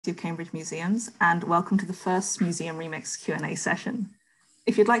of Cambridge Museums, and welcome to the first Museum Remix Q&A session.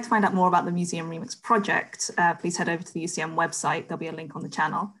 If you'd like to find out more about the Museum Remix project, please head over to the UCM website. There'll be a link on the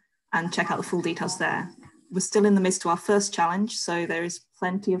channel and check out the full details there. We're still in the midst of our first challenge, so there is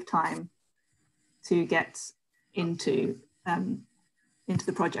plenty of time to get into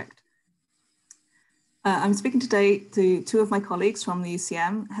the project. I'm speaking today to two of my colleagues from the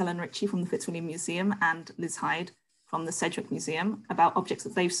UCM, Helen Ritchie from the Fitzwilliam Museum and Liz Hyde from the Sedgwick Museum, about objects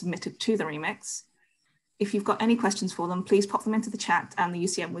that they've submitted to the remix. If you've got any questions for them, please pop them into the chat and the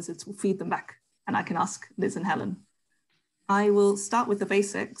UCM wizards will feed them back and I can ask Liz and Helen. I will start with the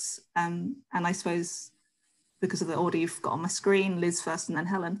basics, and I suppose because of the order you've got on my screen, Liz first and then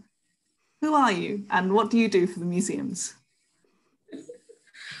Helen. Who are you and what do you do for the museums?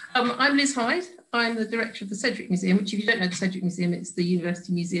 I'm Liz Hyde. I'm the director of the Sedgwick Museum, which, if you don't know the Sedgwick Museum, it's the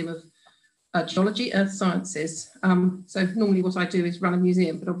University Museum of Geology, Earth Sciences. So normally what I do is run a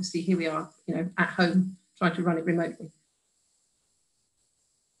museum, but obviously here we are, at home, trying to run it remotely.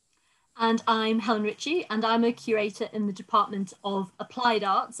 And I'm Helen Ritchie, and I'm a curator in the Department of Applied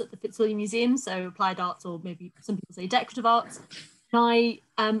Arts at the Fitzwilliam Museum, so applied arts, or maybe some people say decorative arts. And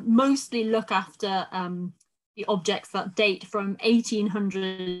I mostly look after the objects that date from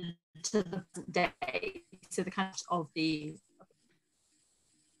 1800 to the present day, so the kind of the...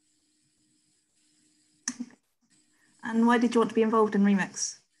 And why did you want to be involved in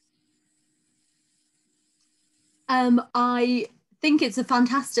Remix? I think it's a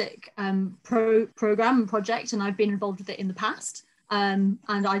fantastic program and project, and I've been involved with it in the past. And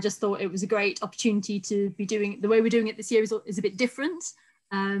I just thought it was a great opportunity to be doing the way we're doing it this year is a bit different.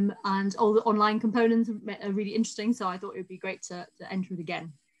 And all the online components are really interesting. So I thought it would be great to enter it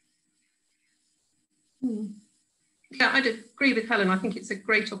again. Yeah, I'd agree with Helen. I think it's a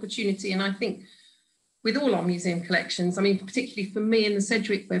great opportunity. And I think with all our museum collections, I mean, particularly for me in the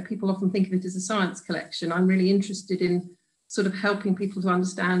Sedgwick, where people often think of it as a science collection, I'm really interested in sort of helping people to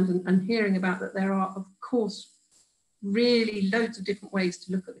understand and hearing about that there are, of course, really loads of different ways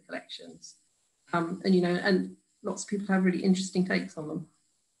to look at the collections. And lots of people have really interesting takes on them.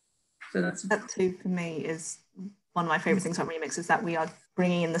 So that too, for me, is one of my favourite things about Remix, is that we are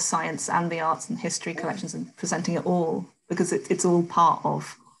bringing in the science and the arts and history collections and presenting it all, because it's all part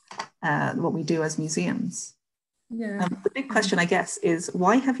of what we do as museums. Yeah. The big question, I guess, is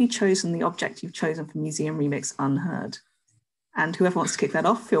why have you chosen the object you've chosen for Museum Remix Unheard? And whoever wants to kick that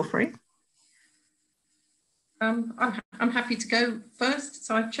off, feel free. I'm happy to go first.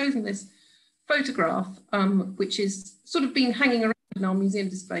 So I've chosen this photograph, which is sort of been hanging around in our museum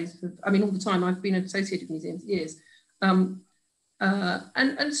displays for, all the time. I've been associated with museums for years.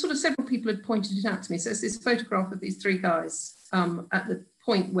 And sort of several people had pointed it out to me. So it's this photograph of these three guys at the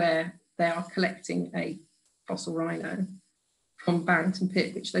point where they are collecting a fossil rhino from Barrington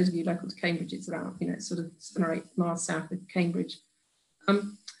Pit, which those of you local to Cambridge, it's about, it's sort of 7 or 8 miles south of Cambridge.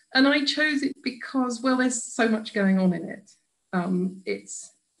 And I chose it because, well, there's so much going on in it.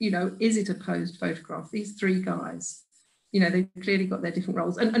 It's, is it a posed photograph? These three guys, they've clearly got their different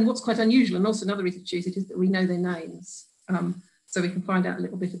roles. And what's quite unusual, and also another reason to choose it, is that we know their names. So we can find out a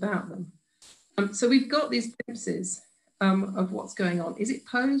little bit about them. So we've got these glimpses of what's going on. Is it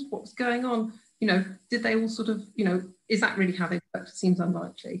posed? What's going on? Did they all sort of, is that really how they worked? It seems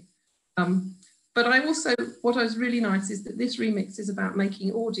unlikely. But what was really nice is that this remix is about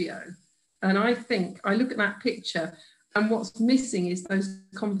making audio. And I think, I look at that picture and what's missing is those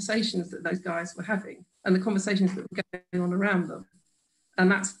conversations that those guys were having and the conversations that were going on around them. And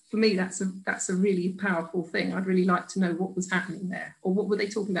that's, for me, that's a really powerful thing. I'd really like to know what was happening there, or what were they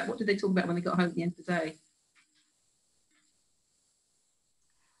talking about? What did they talk about when they got home at the end of the day?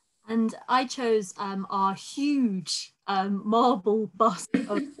 And I chose our huge marble bust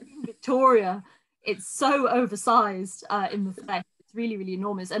of Victoria. It's so oversized in the flesh. It's really, really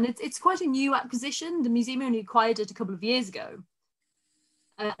enormous. And it's quite a new acquisition. The museum only acquired it a couple of years ago.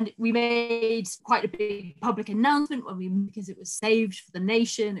 And we made quite a big public announcement because it was saved for the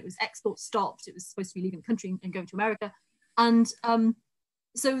nation. It was export stopped. It was supposed to be leaving the country and going to America. And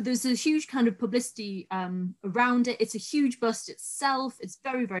so there's a huge kind of publicity around it. It's a huge bust itself. It's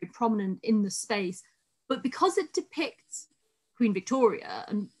very, very prominent in the space. But because it depicts Queen Victoria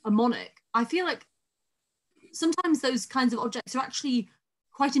and a monarch, I feel like sometimes those kinds of objects are actually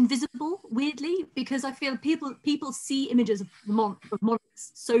quite invisible, weirdly, because I feel people see images of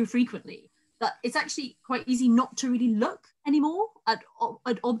monarchs so frequently that it's actually quite easy not to really look anymore at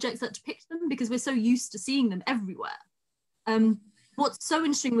objects that depict them, because we're so used to seeing them everywhere. What's so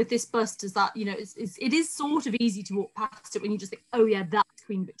interesting with this bust is that, it is sort of easy to walk past it when you just think, oh yeah, that's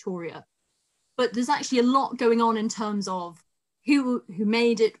Queen Victoria. But there's actually a lot going on in terms of who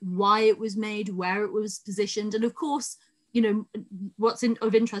made it, why it was made, where it was positioned, and of course, you know, what's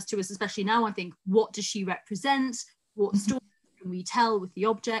of interest to us, especially now, I think, what does she represent? What story can we tell with the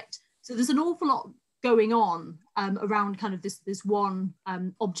object? So there's an awful lot going on around kind of this one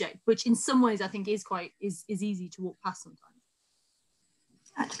object, which in some ways I think is easy to walk past sometimes.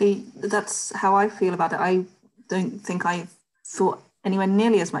 Actually, that's how I feel about it. I don't think I thought anywhere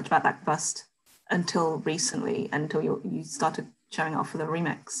nearly as much about that bust until recently, until you started showing off for the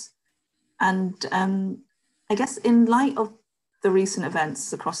remix. And I guess in light of the recent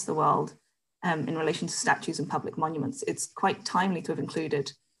events across the world in relation to statues and public monuments, it's quite timely to have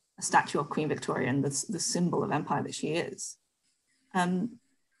included a statue of Queen Victoria and the symbol of empire that she is. You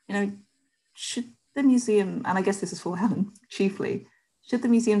know, should the museum, and I guess this is for Helen chiefly, should the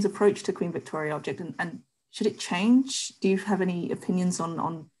museum's approach to Queen Victoria object and should it change? Do you have any opinions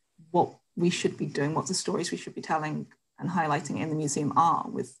on what we should be doing, what the stories we should be telling and highlighting in the museum are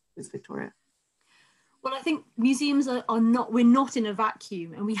with Victoria? Well, I think museums we're not in a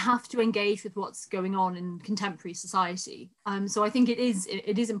vacuum, and we have to engage with what's going on in contemporary society. So I think it is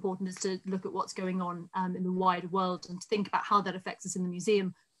important to look at what's going on in the wider world and to think about how that affects us in the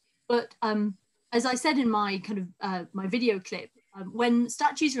museum. But as I said in my kind of my video clip, when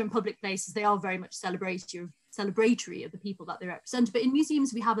statues are in public places, they are very much celebratory of the people that they represent. But in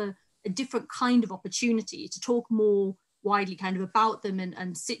museums, we have a different kind of opportunity to talk more widely kind of about them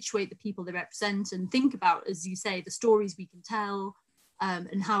and situate the people they represent and think about, as you say, the stories we can tell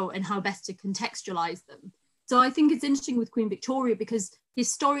and how best to contextualize them. So I think it's interesting with Queen Victoria because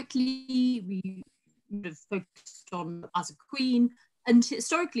historically we have focused on as a queen, and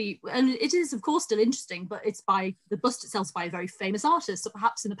historically, and it is of course still interesting, but it's by the bust itself by a very famous artist. So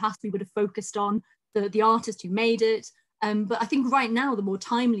perhaps in the past we would have focused on the artist who made it. But I think right now the more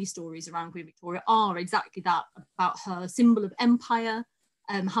timely stories around Queen Victoria are exactly that, about her symbol of empire.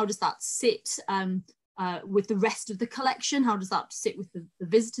 How does that sit with the rest of the collection? How does that sit with the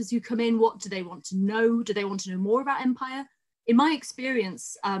visitors who come in? What do they want to know? Do they want to know more about empire? In my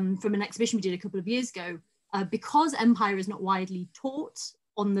experience from an exhibition we did a couple of years ago, because empire is not widely taught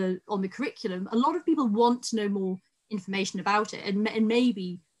on the curriculum, a lot of people want to know more information about it, and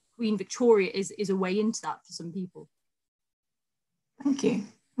maybe Queen Victoria is a way into that for some people. Thank you.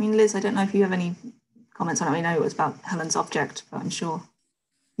 I mean, Liz, I don't know if you have any comments on it. I know it was about Helen's object, but I'm sure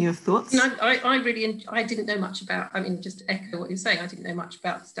you have thoughts. No, I didn't know much about, I mean, just to echo what you're saying, I didn't know much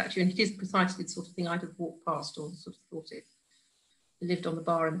about the statue, and it is precisely the sort of thing I'd have walked past or sort of thought it lived on the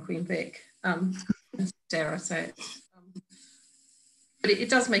bar in the Queen Vic, dare I say it. But it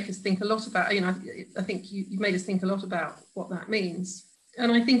does make us think a lot about, you know, I think you made us think a lot about what that means.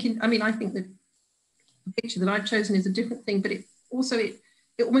 And I think, I think that the picture that I've chosen is a different thing, but it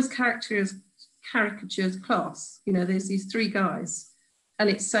almost caricatures class. You know, there's these three guys and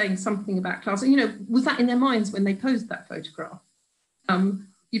it's saying something about class. And, you know, was that in their minds when they posed that photograph?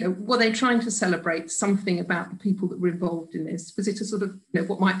 You know, were they trying to celebrate something about the people that were involved in this? Was it a sort of, you know,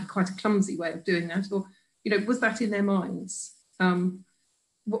 what might be quite a clumsy way of doing that? Or, you know, was that in their minds?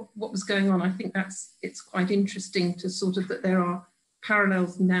 What was going on? I think it's quite interesting to sort of, that there are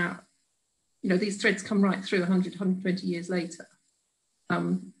parallels now. You know, these threads come right through 100, 120 years later.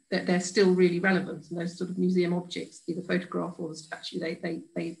 They're still really relevant, and those sort of museum objects, be the photograph or the statue,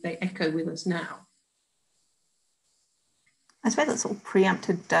 they echo with us now. I suppose that sort of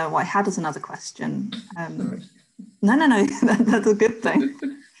preempted what I had as another question. No, that's a good thing.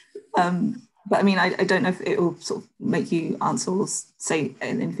 But I mean, I don't know if it will sort of make you answer or say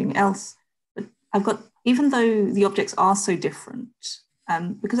anything else. But I've got, even though the objects are so different,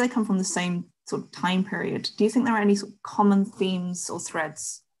 because they come from the same sort of time period, do you think there are any sort of common themes or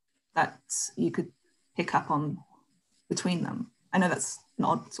threads that you could pick up on between them? I know that's an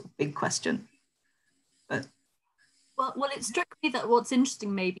odd sort of big question, but. Well, it struck me that what's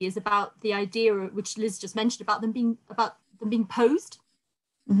interesting maybe is about the idea, which Liz just mentioned, about them being posed.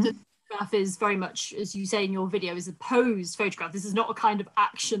 Mm-hmm. The photograph is very much, as you say in your video, is a posed photograph. This is not a kind of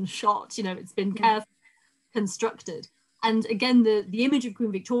action shot. You know, it's been carefully constructed. And again, the image of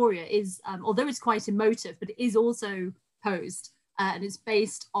Queen Victoria is, although it's quite emotive, but it is also posed, and it's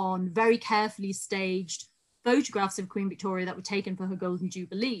based on very carefully staged photographs of Queen Victoria that were taken for her Golden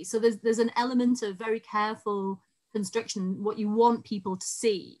Jubilee. So there's an element of very careful construction, what you want people to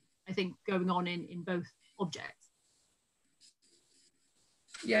see, I think, going on in both objects.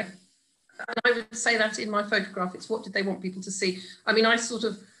 Yeah, and I would say that in my photograph, it's what did they want people to see? I mean, I sort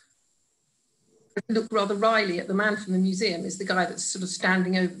of look rather wryly at the man from the museum, is the guy that's sort of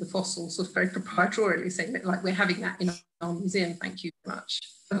standing over the fossil, sort of very proprietorially saying that, like, we're having that in our museum, thank you very much.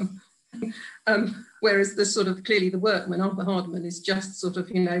 Whereas the sort of clearly the workman, Arthur Hardman, is just sort of,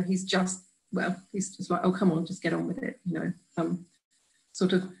 you know, he's just like, oh, come on, just get on with it, you know.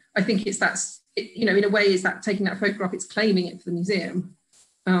 Sort of, I think it's you know, in a way, is that taking that photograph, it's claiming it for the museum,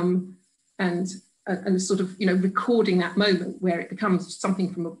 and sort of, you know, recording that moment where it becomes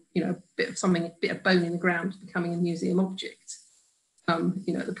something from a, you know, a bit of bone in the ground, becoming a museum object.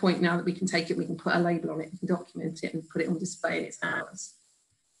 You know, at the point now that we can take it, we can put a label on it, we can document it and put it on display, and it's ours.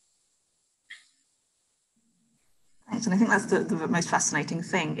 Thanks. And I think that's the most fascinating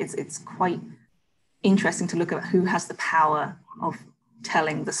thing. It's quite interesting to look at who has the power of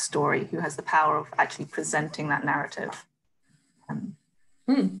telling the story, who has the power of actually presenting that narrative.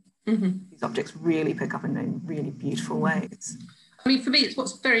 These objects really pick up in really beautiful ways. I mean, for me, it's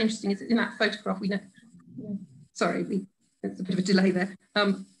what's very interesting is in that photograph, we know, sorry, there's a bit of a delay there.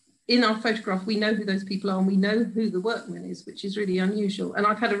 In our photograph, we know who those people are and we know who the workman is, which is really unusual. And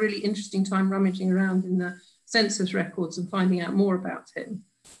I've had a really interesting time rummaging around in the census records and finding out more about him,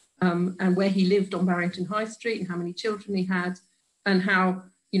 and where he lived on Barrington High Street and how many children he had, and how,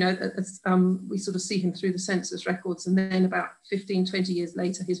 you know, we sort of see him through the census records, and then about 15, 20 years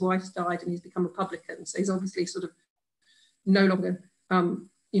later, his wife's died and he's become a publican. So he's obviously sort of no longer,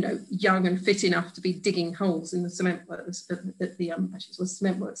 you know, young and fit enough to be digging holes in the cement works at the, actually it was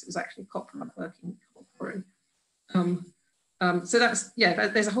cement works, it was actually copper working quarry. So that's, yeah,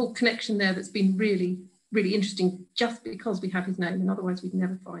 there's a whole connection there that's been really, really interesting just because we have his name, and otherwise we'd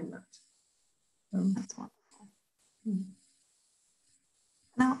never find that. That's wonderful.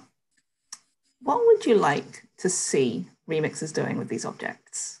 Now, what would you like to see remixers doing with these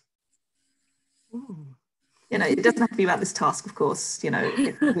objects? Ooh. You know, it doesn't have to be about this task, of course. You know,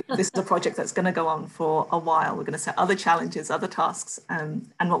 this is a project that's going to go on for a while. We're going to set other challenges, other tasks, and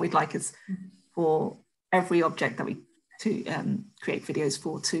what we'd like is for every object that we create videos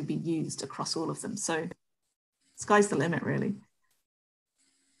for to be used across all of them. So sky's the limit, really.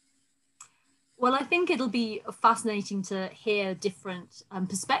 Well, I think it'll be fascinating to hear different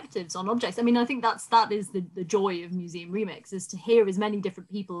perspectives on objects. I mean, I think that is the joy of Museum Remix, is to hear as many different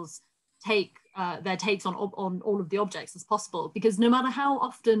people's their takes on all of the objects as possible, because no matter how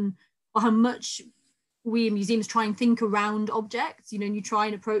often or how much we in museums try and think around objects, you know, and you try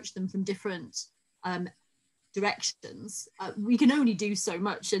and approach them from different directions, we can only do so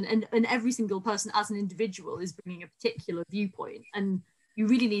much, and every single person as an individual is bringing a particular viewpoint, and you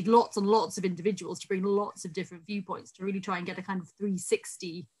really need lots and lots of individuals to bring lots of different viewpoints to really try and get a kind of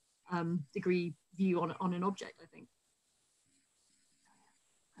 360 degree view on an object, I think.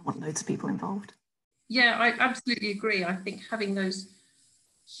 I want loads of people involved. Yeah, I absolutely agree. I think having those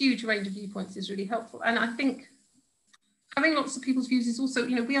huge range of viewpoints is really helpful. And I think having lots of people's views is also,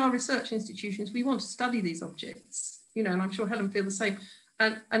 you know, we are research institutions. We want to study these objects, you know, and I'm sure Helen feels the same.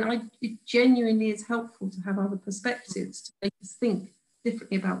 And it genuinely is helpful to have other perspectives to make us think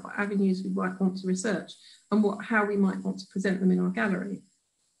differently about what avenues we might want to research and how we might want to present them in our gallery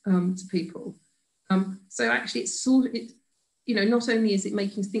to people. So actually it's you know, not only is it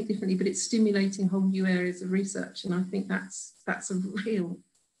making us think differently, but it's stimulating whole new areas of research. And I think that's a real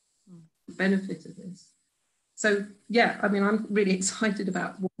benefit of this. So yeah, I mean, I'm really excited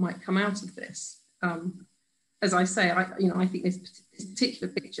about what might come out of this. As I say, I think this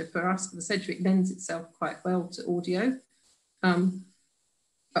particular picture for us, for the Sedgwick, lends itself quite well to audio.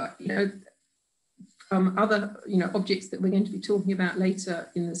 But you know, other objects that we're going to be talking about later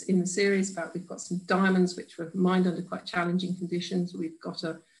in the series, we've got some diamonds which were mined under quite challenging conditions. We've got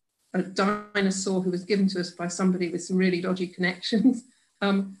a dinosaur who was given to us by somebody with some really dodgy connections.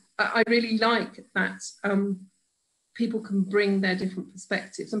 I really like that people can bring their different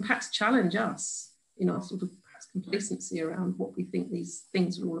perspectives and perhaps challenge us in our sort of perhaps complacency around what we think these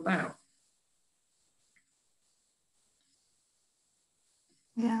things are all about.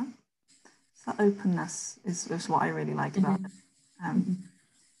 Yeah, so openness is what I really like about it.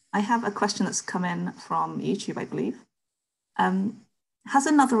 I have a question that's come in from YouTube, I believe. Has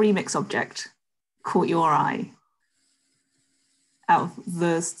another remix object caught your eye out of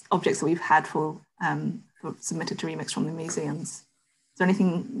the objects that we've had submitted to remix from the museums? Is there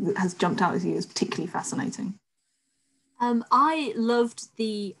anything that has jumped out at you as particularly fascinating? I loved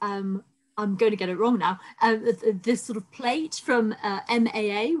the I'm going to get it wrong now, this sort of plate from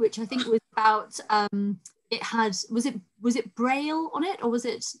MAA, which I think was about, it had, was it Braille on it, or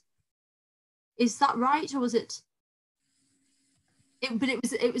is that right, or was it? But it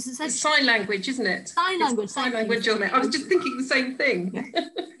was essentially it's sign language, isn't it? Sign language. Sign language on it. I was just thinking the same thing.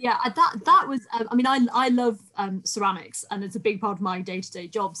 Yeah, that was. I mean, I love ceramics, and it's a big part of my day-to-day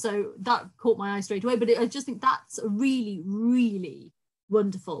job. So that caught my eye straight away. But I just think that's a really, really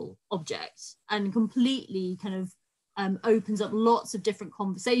wonderful object, and completely kind of opens up lots of different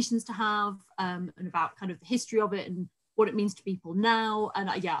conversations to have, and about kind of the history of it and what it means to people now.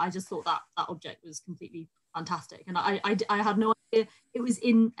 And yeah, I just thought that object was completely fantastic, and I had no idea it was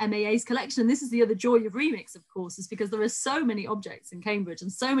in MAA's collection. And this is the other joy of Remix, of course, is because there are so many objects in Cambridge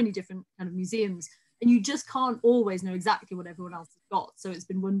and so many different kind of museums, and you just can't always know exactly what everyone else has got. So it's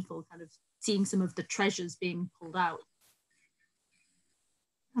been wonderful kind of seeing some of the treasures being pulled out.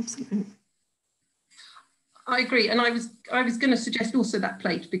 Absolutely. I agree, and I was going to suggest also that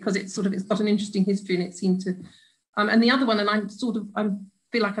plate, because it's got an interesting history, and it seemed to, and the other one, and I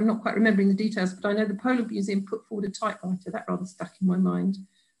feel like I'm not quite remembering the details, but I know the Poland Museum put forward a typewriter that rather stuck in my mind,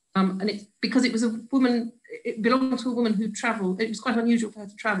 and it's because it was a woman, it belonged to a woman who travelled. It was quite unusual for her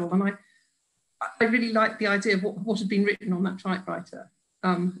to travel, and I really liked the idea of what had been written on that typewriter,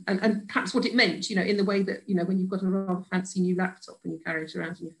 and perhaps what it meant, in the way that when you've got a rather fancy new laptop and you carry it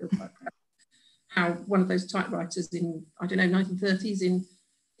around and you feel quite proud. How one of those typewriters in, I don't know, 1930s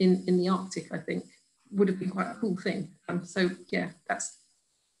in the Arctic, I think, would have been quite a cool thing. So yeah,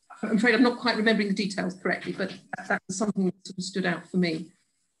 I'm afraid I'm not quite remembering the details correctly, but that was something that sort of stood out for me.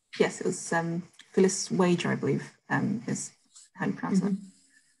 Yes, it was Phyllis Wager, I believe, is how you pronounce it.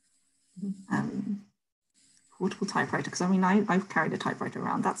 Portable typewriter, because I mean, I've carried a typewriter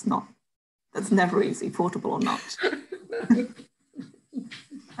around. That's never easy, portable or not.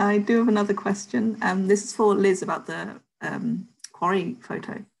 I do have another question. This is for Liz about the quarry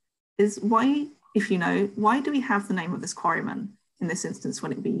photo. Why do we have the name of this quarryman in this instance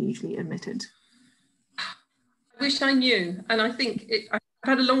when it be usually omitted? I wish I knew, and I think I've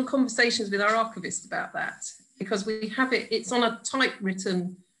had a long conversations with our archivist about that, because we have it's on a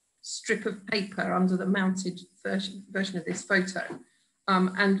typewritten strip of paper under the mounted version of this photo.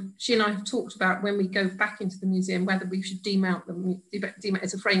 And she and I have talked about, when we go back into the museum, whether we should demount them.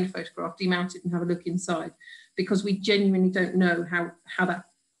 It's a framed photograph, demount it and have a look inside, because we genuinely don't know how that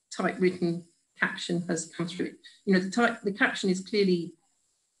typewritten caption has come through. The caption is clearly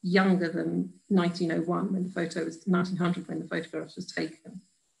younger than 1901 when the photo was 1900 when the photograph was taken.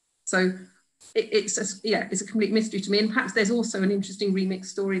 So it's a complete mystery to me. And perhaps there's also an interesting Remix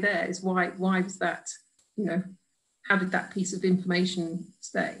story there. Is why was that? How did that piece of information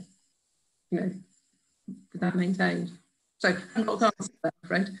stay? Was that maintained? So I'm not going to answer that, I'm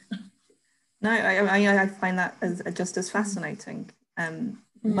afraid. No, I find that just as fascinating.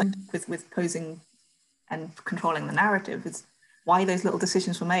 Like with posing and controlling the narrative, is why those little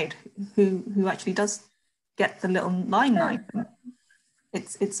decisions were made. Who actually does get the little line?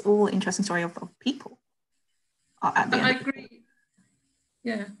 It's all interesting story of people. I agree.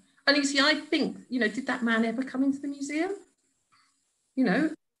 Yeah. And you see, I think, did that man ever come into the museum?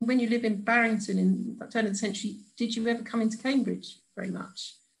 When you live in Barrington in the turn of the century, did you ever come into Cambridge very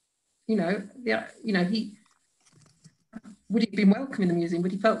much? He would he have been welcome in the museum?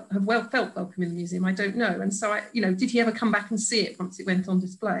 Would he have felt welcome in the museum? I don't know. And so, did he ever come back and see it once it went on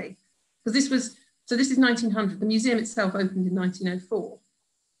display? Because this is 1900. The museum itself opened in 1904.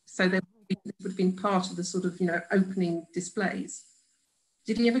 So this would have been part of the sort of, opening displays.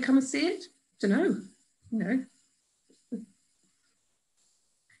 Did he ever come and see it? Don't know.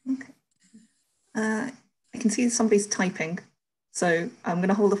 Okay. I can see somebody's typing, so I'm going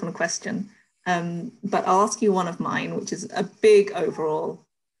to hold off on a question. But I'll ask you one of mine, which is a big overall,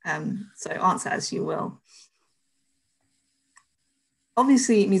 so answer as you will.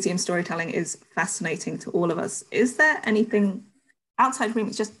 Obviously, museum storytelling is fascinating to all of us. Is there anything outside of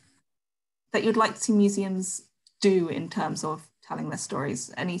Remix just that you'd like to see museums do in terms of telling their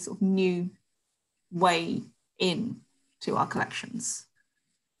stories? Any sort of new way in to our collections?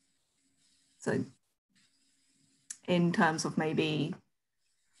 So in terms of maybe,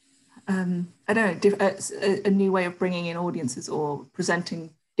 I don't know, a new way of bringing in audiences or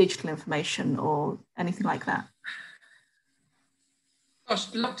presenting digital information or anything like that? Gosh,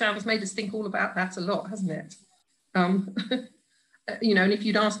 lockdown has made us think all about that a lot, hasn't it? And if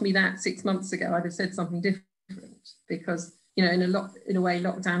you'd asked me that 6 months ago, I'd have said something different, because, in a way,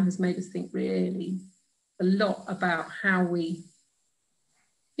 lockdown has made us think really a lot about how we,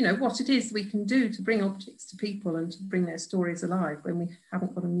 what it is we can do to bring objects to people and to bring their stories alive when we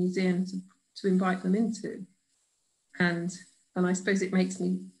haven't got a museum to invite them into. And I suppose it makes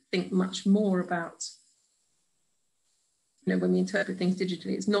me think much more about, when we interpret things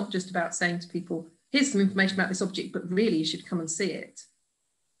digitally, it's not just about saying to people, here's some information about this object, but really you should come and see it.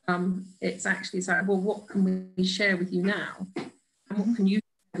 It's actually like, well, what can we share with you now? And what can you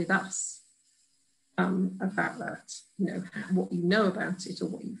share with us about that? What you know about it or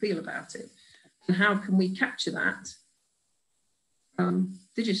what you feel about it. And how can we capture that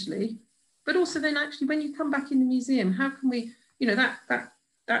digitally, but also then actually when you come back in the museum, how can we, you know,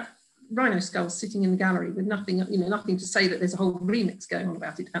 that rhino skull sitting in the gallery with nothing, you know, nothing to say that there's a whole remix going on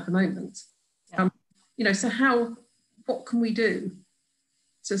about it at the moment. Yeah. You know, so what can we do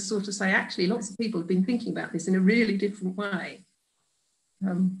to sort of say, actually, lots of people have been thinking about this in a really different way.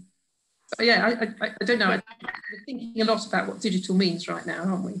 So yeah, I don't know. We're thinking a lot about what digital means right now,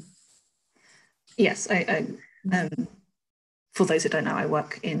 aren't we? Yes, for those who don't know, I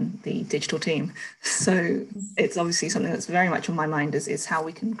work in the digital team. So it's obviously something that's very much on my mind is how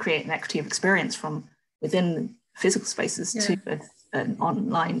we can create an equity of experience from within physical spaces to an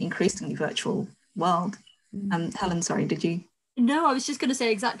online, increasingly virtual world. Helen, sorry, did you? No, I was just going to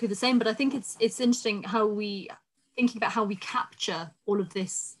say exactly the same, but I think it's interesting thinking about how we capture all of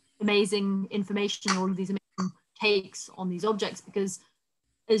this amazing information, all of these amazing takes on these objects, because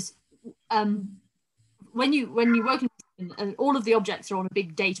as when you work in, all of the objects are on a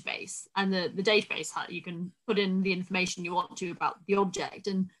big database, and the database, you can put in the information you want to about the object,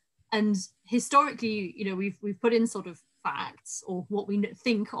 and historically, you know, we've put in sort of facts or what we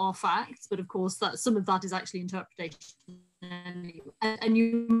think are facts, but of course that some of that is actually interpretation, and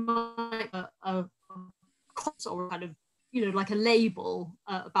you might a or kind of, you know, like a label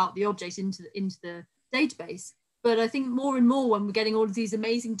about the object into the database. But I think more and more when we're getting all of these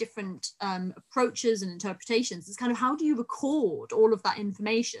amazing different approaches and interpretations, it's kind of how do you record all of that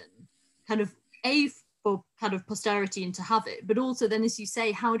information, kind of for kind of posterity and to have it, but also then, as you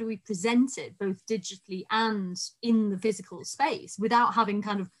say, how do we present it both digitally and in the physical space without having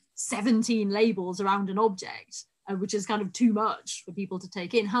kind of 17 labels around an object, which is kind of too much for people to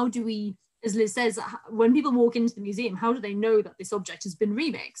take in. How do we, as Liz says, when people walk into the museum, how do they know that this object has been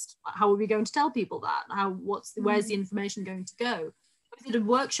remixed? How are we going to tell people that? Where's the information going to go? I did a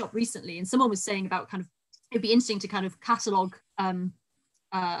workshop recently, and someone was saying about kind of, it'd be interesting to kind of catalogue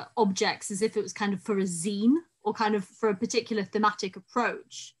objects as if it was kind of for a zine or kind of for a particular thematic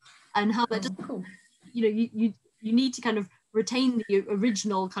approach, and how that you know, you need to kind of retain the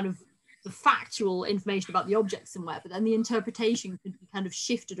original kind of the factual information about the object somewhere, but then the interpretation could be kind of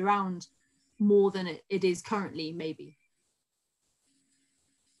shifted around more than it is currently, maybe.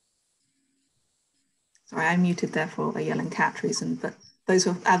 Sorry, I muted there for a yelling cat reason, but those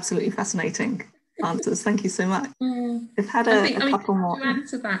were absolutely fascinating answers. Thank you so much. We've had a couple more. To add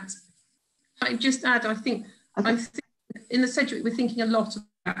to that, I just add, I think in the Sedgwick, we're thinking a lot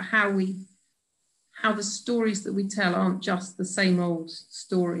about how the stories that we tell aren't just the same old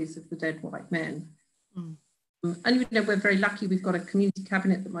stories of the dead white men. And you know, we're very lucky, we've got a community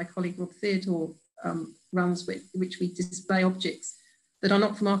cabinet that my colleague Rob Theodore runs, which we display objects that are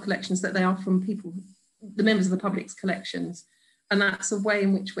not from our collections, that they are from people, the members of the public's collections. And that's a way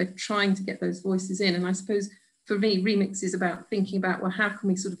in which we're trying to get those voices in. And I suppose for me, Remix is about thinking about, well, how can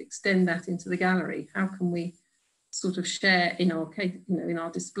we sort of extend that into the gallery? How can we sort of share in our, you know, in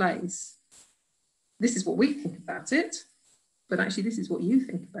our displays? This is what we think about it, but actually this is what you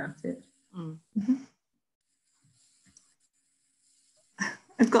think about it. Mm-hmm.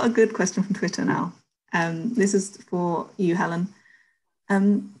 I've got a good question from Twitter now. This is for you, Helen.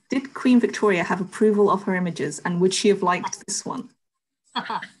 Did Queen Victoria have approval of her images, and would she have liked this one?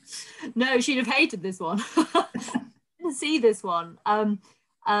 No, she'd have hated this one. Didn't see this one.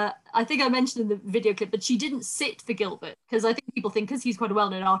 I think I mentioned in the video clip, but she didn't sit for Gilbert, because I think people think because he's quite a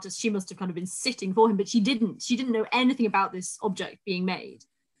well-known artist, she must have kind of been sitting for him, but she didn't know anything about this object being made.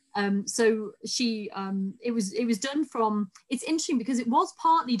 So she, it was done from, it's interesting because it was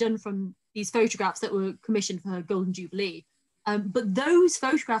partly done from these photographs that were commissioned for her Golden Jubilee. But those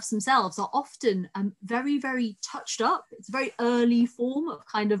photographs themselves are often very, very touched up. It's a very early form of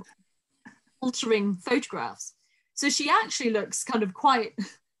kind of altering photographs. So she actually looks kind of quite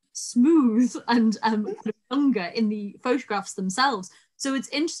smooth and kind of younger in the photographs themselves. So it's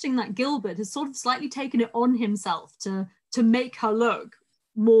interesting that Gilbert has sort of slightly taken it on himself to make her look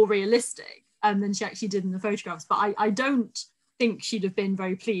more realistic than she actually did in the photographs. But I don't think she'd have been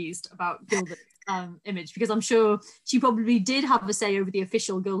very pleased about Gilbert's image, because I'm sure she probably did have a say over the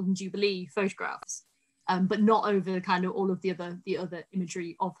official Golden Jubilee photographs, but not over kind of all of the other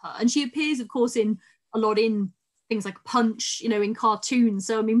imagery of her. And she appears, of course, in a lot in things like Punch, you know, in cartoons.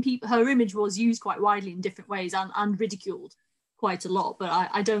 So I mean, her image was used quite widely in different ways and ridiculed quite a lot. But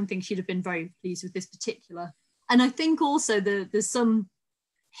I don't think she'd have been very pleased with this particular. And I think also there's some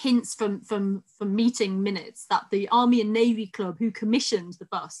hints from meeting minutes that the Army and Navy Club who commissioned the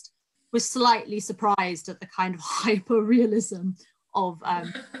bust was slightly surprised at the kind of hyper realism of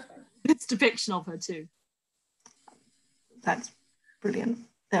its depiction of her too. That's brilliant.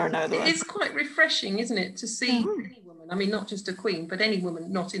 There are no other words. It's quite refreshing, isn't it, to see any woman I mean, not just a queen, but any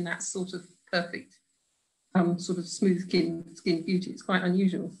woman not in that sort of perfect, sort of smooth skin beauty. It's quite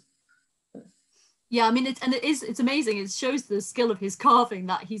unusual. Yeah, I mean, it's amazing. It shows the skill of his carving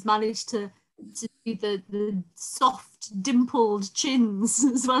that he's managed to do the soft, dimpled chins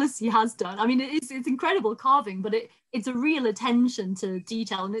as well as he has done. I mean, it's incredible carving, but it's a real attention to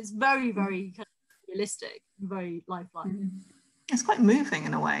detail, and it's very, very kind of realistic, very lifelike. It's quite moving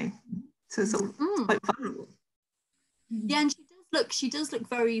in a way. So it's quite vulnerable. Yeah, and she does look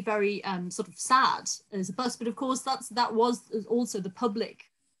very, very sort of sad as a bust, but of course that was also the public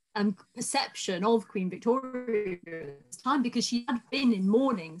perception of Queen Victoria at this time, because she had been in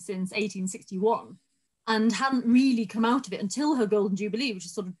mourning since 1861 and hadn't really come out of it until her Golden Jubilee, which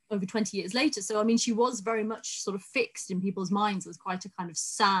is sort of over 20 years later. So I mean, she was very much sort of fixed in people's minds as quite a kind of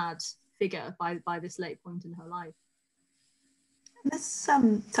sad figure by this late point in her life. This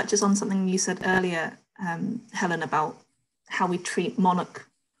touches on something you said earlier, Helen, about how we treat monarch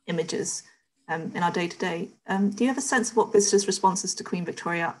images in our day-to-day. Do you have a sense of what visitors' responses to Queen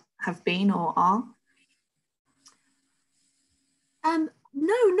Victoria have been or are?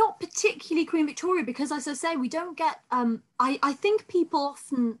 No, not particularly Queen Victoria, because as I say, we don't get, I think people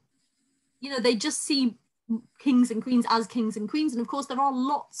often, they just see kings and queens as kings and queens. And of course, there are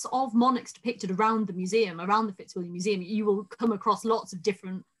lots of monarchs depicted around the museum, around the Fitzwilliam Museum. You will come across lots of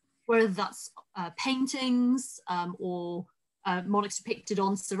different, whether that's paintings or monarchs depicted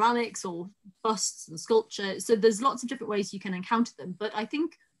on ceramics or busts and sculpture. So there's lots of different ways you can encounter them. But I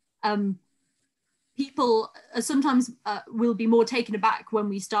think people sometimes will be more taken aback when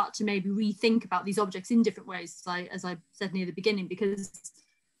we start to maybe rethink about these objects in different ways, as I said near the beginning, because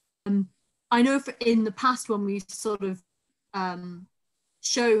I know in the past when we sort of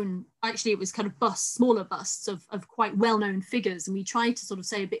shown, actually it was kind of busts, smaller busts of quite well-known figures, and we tried to sort of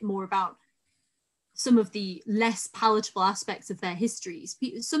say a bit more about some of the less palatable aspects of their histories.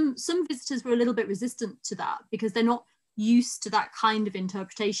 Some visitors were a little bit resistant to that because they're not used to that kind of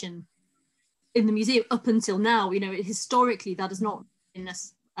interpretation in the museum up until now. Historically that has not been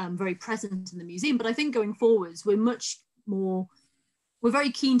very present in the museum, but I think going forwards we're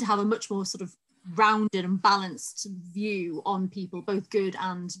very keen to have a much more sort of rounded and balanced view on people, both good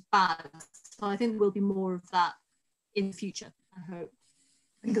and bad. So I think there'll be more of that in the future, I hope.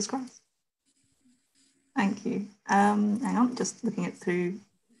 Fingers crossed. Thank you. Hang on, just looking through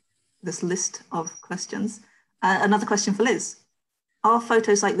this list of questions. Another question for Liz. Are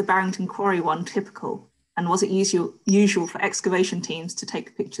photos like the Barrington Quarry one typical? And was it usual for excavation teams to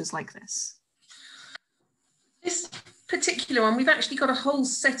take pictures like this? This particular one, we've actually got a whole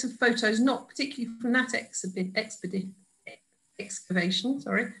set of photos, not particularly from that excavation,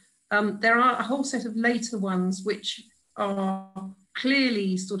 sorry. There are a whole set of later ones which are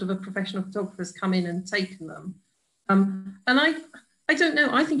clearly sort of a professional photographer has come in and taken them. And I don't know,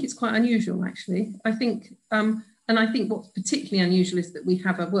 I think it's quite unusual actually. I think, and I think what's particularly unusual is that we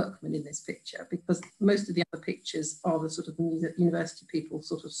have a workman in this picture, because most of the other pictures are the sort of university people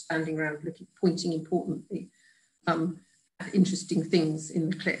sort of standing around looking, pointing importantly at interesting things in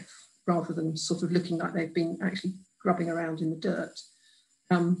the cliff, rather than sort of looking like they've been actually grubbing around in the dirt.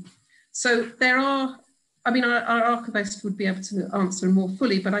 So there are, I mean, our archivist would be able to answer more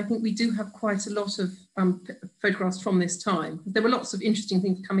fully, but I think we do have quite a lot of photographs from this time. There were lots of interesting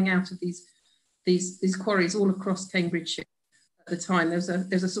things coming out of these quarries all across Cambridgeshire at the time. There's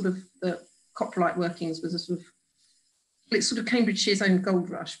a sort of, the coprolite workings was a sort of, it's sort of Cambridgeshire's own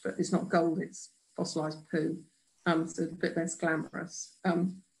gold rush, but it's not gold, it's fossilised poo. So it's a bit less glamorous.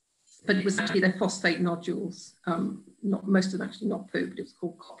 But it was actually their phosphate nodules, not most of them actually not poo, but it was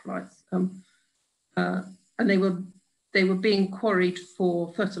called coprolites. And they were being quarried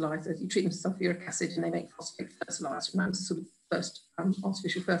for fertilizers. You treat them with sulfuric acid and they make phosphate fertilizer, and that was the sort of first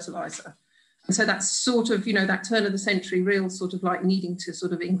artificial fertilizer. And so that's sort of, that turn of the century, real sort of like needing to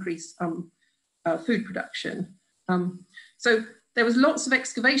sort of increase food production. So there was lots of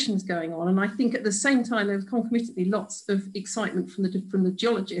excavations going on, and I think at the same time there was concomitantly lots of excitement from the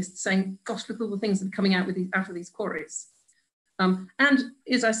geologists saying, "Gosh, look at all the things that are coming out of these quarries." And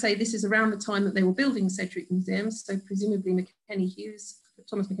as I say, this is around the time that they were building Sedgwick Museum, so presumably Thomas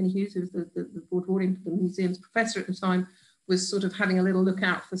McKenny Hughes, who was the board warden, the museum's professor at the time, was sort of having a little look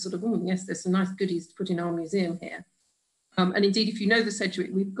out for sort of, oh yes, there's some nice goodies to put in our museum here. And indeed, if you know the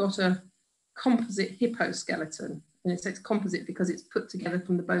Sedgwick, we've got a composite hippo skeleton. And it's composite because it's put together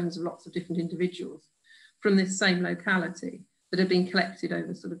from the bones of lots of different individuals from this same locality that have been collected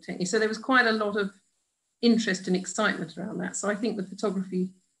over sort of 10 years. So there was quite a lot of interest and excitement around that. So I think the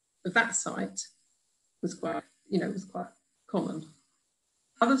photography of that site was quite, was quite common.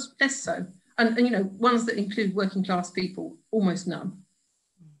 Others less so. And you know, ones that include working class people, almost none.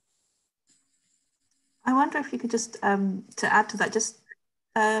 I wonder if you could just, to add to that, just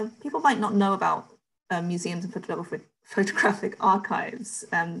people might not know about museums and photographic archives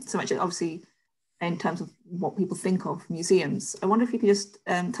so much, obviously, in terms of what people think of museums. I wonder if you could just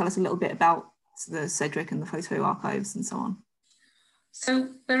tell us a little bit about the Sedgwick and the photo archives and so on. So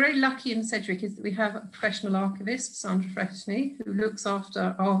we're very lucky in Sedgwick is that we have a professional archivist, Sandra Freshney, who looks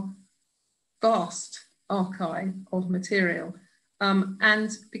after our vast archive of material.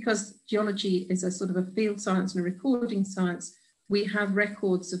 And because geology is a sort of a field science and a recording science, we have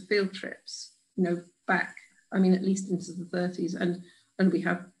records of field trips, you know, back, I mean, at least into the 30s. And we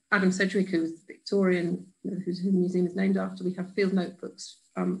have Adam Sedgwick, who was Victorian, who the museum is named after. We have field notebooks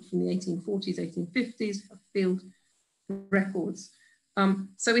from the 1840s, 1850s, field records.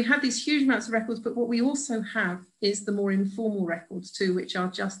 So we have these huge amounts of records, but what we also have is the more informal records too, which are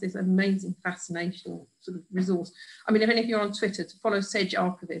just this amazing, fascinating sort of resource. I mean, if any of you are on Twitter, to follow Sedge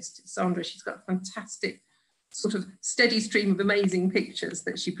Archivist, Sandra, she's got a fantastic sort of steady stream of amazing pictures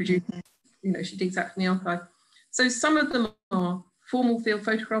that she produces. You know, she digs out from the archive. So some of them are formal field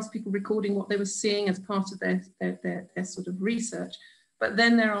photographs, people recording what they were seeing as part of their sort of research. But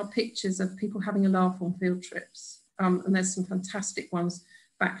then there are pictures of people having a laugh on field trips. And there's some fantastic ones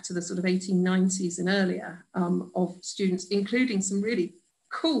back to the sort of 1890s and earlier of students, including some really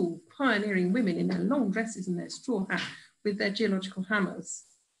cool pioneering women in their long dresses and their straw hat with their geological hammers,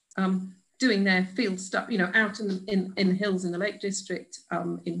 doing their field stuff, you know, out in the hills in the Lake District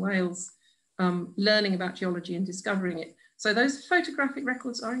in Wales, learning about geology and discovering it. So those photographic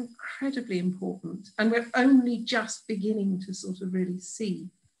records are incredibly important, and we're only just beginning to sort of really see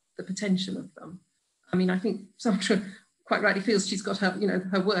the potential of them. I mean, I think Sandra quite rightly feels she's got her, you know,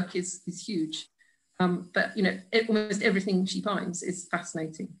 her work is huge. But, you know, almost everything she finds is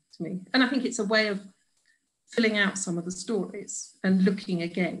fascinating to me. And I think it's a way of filling out some of the stories and looking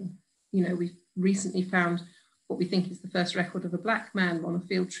again. You know, we've recently found what we think is the first record of a black man on a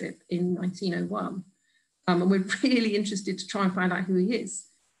field trip in 1901. And we're really interested to try and find out who he is,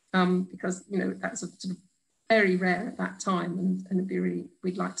 because, you know, that's a sort of very rare at that time, and it'd be really,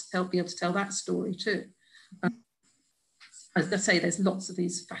 we'd like to be able to tell that story too. As I say, there's lots of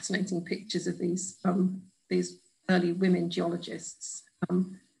these fascinating pictures of these early women geologists.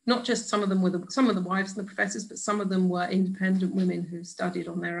 Not just some of them were some of the wives and the professors, but some of them were independent women who studied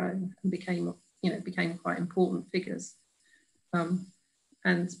on their own and became quite important figures. And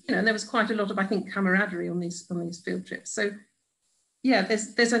you know, and there was quite a lot of, I think, camaraderie on these field trips. So yeah,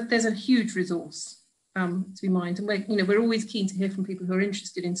 there's a huge resource to be mined, and we're always keen to hear from people who are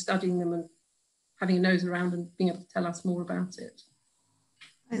interested in studying them and having a nose around and being able to tell us more about it.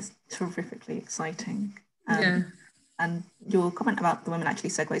 It's terrifically exciting. Yeah. And your comment about the women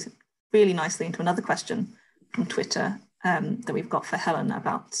actually segues really nicely into another question from Twitter that we've got for Helen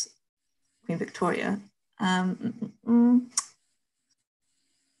about Queen Victoria.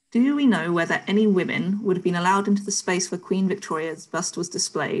 Do we know whether any women would have been allowed into the space where Queen Victoria's bust was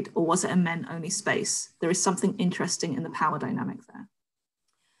displayed, or was it a men-only space? There is something interesting in the power dynamic there.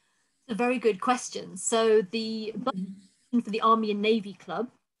 A very good question. So the for the Army and Navy Club,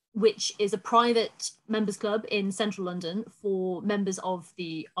 which is a private members club in central London for members of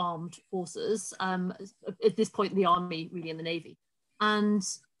the armed forces, at this point the Army, really, and the Navy. And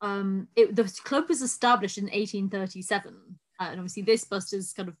the club was established in 1837. And obviously this bust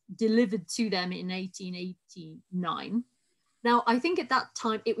is kind of delivered to them in 1889. Now, I think at that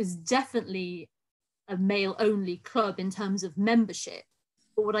time it was definitely a male-only club in terms of membership.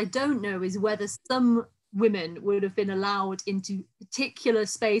 But what I don't know is whether some women would have been allowed into particular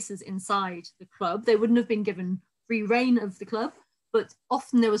spaces inside the club. They wouldn't have been given free reign of the club, but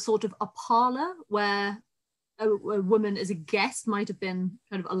often there was sort of a parlour where a woman as a guest might have been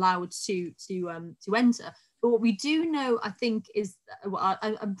kind of allowed to enter. But what we do know, I think, is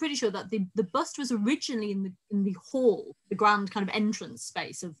I'm pretty sure that the bust was originally in the hall, the grand kind of entrance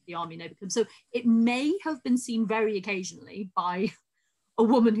space of the Army Navy Club. So it may have been seen very occasionally by a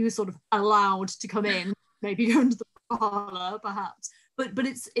woman who was sort of allowed to come in, maybe go into the parlour, perhaps. But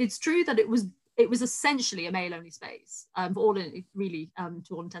it's true that it was essentially a male-only space for all really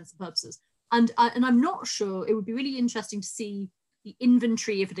to all intents and purposes. And I'm not sure. It would be really interesting to see the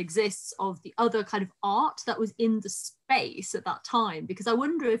inventory, if it exists, of the other kind of art that was in the space at that time, because I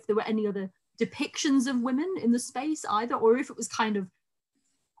wonder if there were any other depictions of women in the space either, or if it was kind of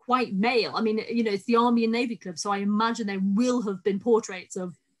quite male. I mean, you know, it's the Army and Navy Club, so I imagine there will have been portraits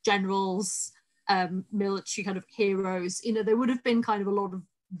of generals, military kind of heroes. You know, there would have been kind of a lot of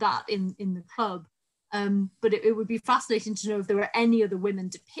that in the club. But it would be fascinating to know if there were any other women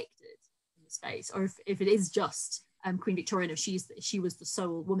depicted in the the space, or if it is just Queen Victoria, and if she was the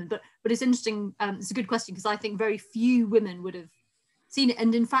sole woman. But it's interesting. It's a good question, because I think very few women would have seen it.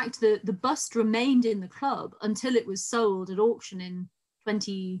 And in fact, the bust remained in the club until it was sold at auction in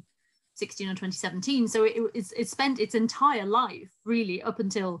 2016 or 2017. So it spent its entire life really up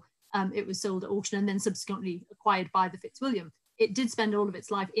until it was sold at auction and then subsequently acquired by the Fitzwilliam. It did spend all of its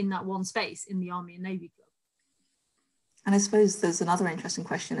life in that one space in the Army and Navy Club. And I suppose there's another interesting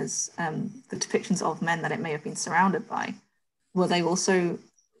question is the depictions of men that it may have been surrounded by. Were they also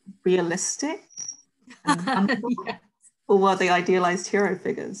realistic? Yes. Or were they idealized hero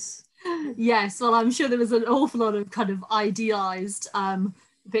figures? Yes, well, I'm sure there was an awful lot of kind of idealized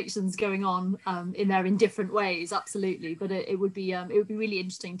depictions going on in there in different ways, absolutely. But it would be really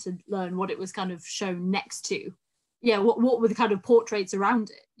interesting to learn what it was kind of shown next to. Yeah, what were the kind of portraits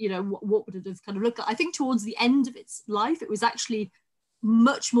around it? You know, what would it have kind of looked like? I think towards the end of its life, it was actually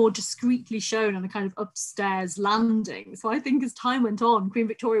much more discreetly shown on a kind of upstairs landing. So I think as time went on, Queen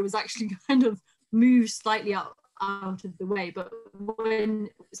Victoria was actually kind of moved slightly out of the way. But when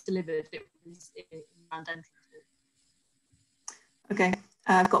it was delivered, it was in grand entrance. Okay,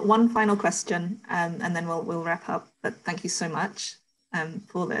 I've got one final question, and then we'll wrap up. But thank you so much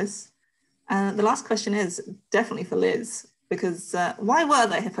for this. The last question is definitely for Liz, because why were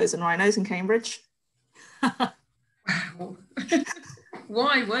there hippos and rhinos in Cambridge? Wow.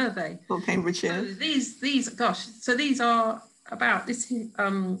 Why were they? Well, Cambridge So these are about this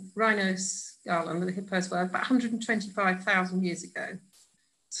rhino skull and the hippos were about 125,000 years ago.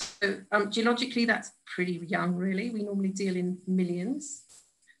 So geologically, that's pretty young, really. We normally deal in millions.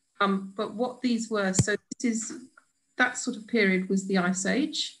 But what these were, so that sort of period was the Ice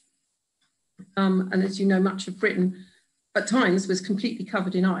Age. And as you know, much of Britain at times was completely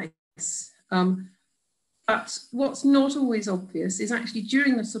covered in ice. But what's not always obvious is actually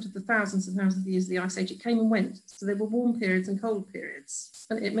during the sort of the thousands and thousands of years of the Ice Age, it came and went. So there were warm periods and cold periods.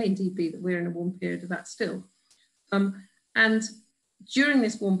 And it may indeed be that we're in a warm period of that still. And during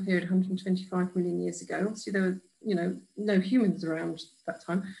this warm period, 125 million years ago, obviously there were, no humans around that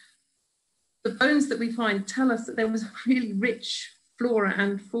time. The bones that we find tell us that there was a really rich flora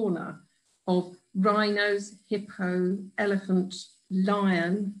and fauna of rhinos, hippo, elephant,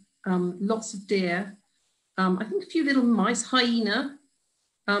 lion, lots of deer, I think a few little mice, hyena,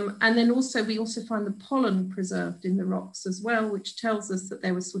 and then we also find the pollen preserved in the rocks as well, which tells us that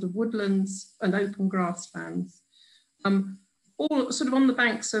there was sort of woodlands and open grasslands, all sort of on the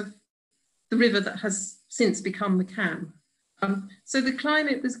banks of the river that has since become the Cam. So the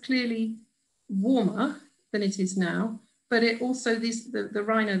climate was clearly warmer than it is now, but it also, the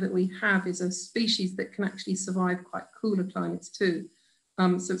rhino that we have is a species that can actually survive quite cooler climates too.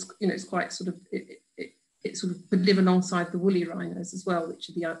 So it's quite sort of, it sort of could live alongside the woolly rhinos as well, which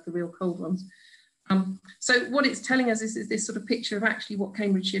are the real cold ones. So what it's telling us is this sort of picture of actually what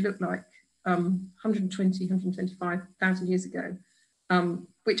Cambridgeshire looked like 125,000 years ago,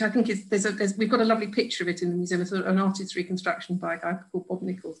 which I think is, we've got a lovely picture of it in the museum, sort of an artist's reconstruction by a guy called Bob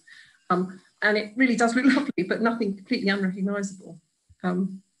Nichols. And it really does look lovely, but nothing completely unrecognisable. So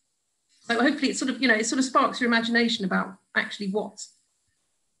hopefully it sort of sparks your imagination about actually what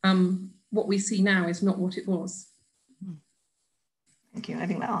we see now is not what it was. Thank you. I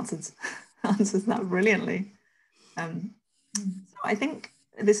think that answers that brilliantly. So I think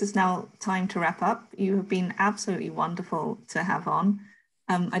this is now time to wrap up. You have been absolutely wonderful to have on.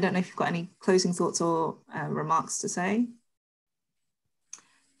 I don't know if you've got any closing thoughts or remarks to say.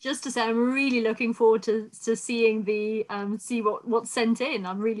 Just to say, I'm really looking forward to seeing see what's sent in.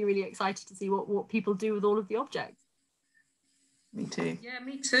 I'm really, really excited to see what people do with all of the objects. Me too. Yeah,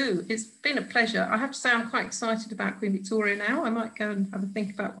 me too. It's been a pleasure. I have to say I'm quite excited about Queen Victoria now. I might go and have a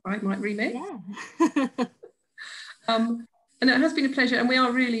think about what I might remix. Yeah. And it has been a pleasure, and we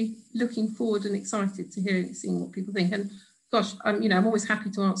are really looking forward and excited to seeing what people think. And gosh, I'm always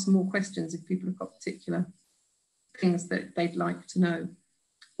happy to answer more questions if people have got particular things that they'd like to know,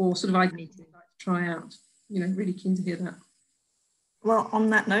 or sort of ideas they'd like to try out. Really keen to hear that. Well, on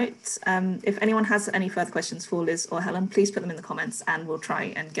that note, if anyone has any further questions for Liz or Helen, please put them in the comments and we'll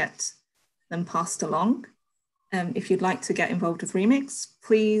try and get them passed along. If you'd like to get involved with Remix,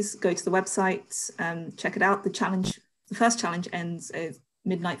 please go to the website, check it out. The first challenge ends at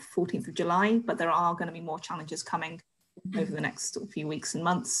midnight, 14th of July, but there are going to be more challenges coming over the next few weeks and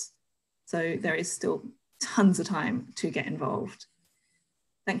months. So there is still tons of time to get involved.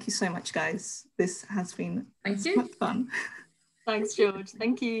 Thank you so much, guys. This has been so much fun. Thanks, George.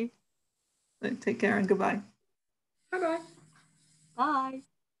 Thank you. So take care and goodbye. Bye-bye. Bye.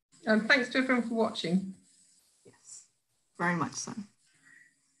 Thanks to everyone for watching. Yes, very much so.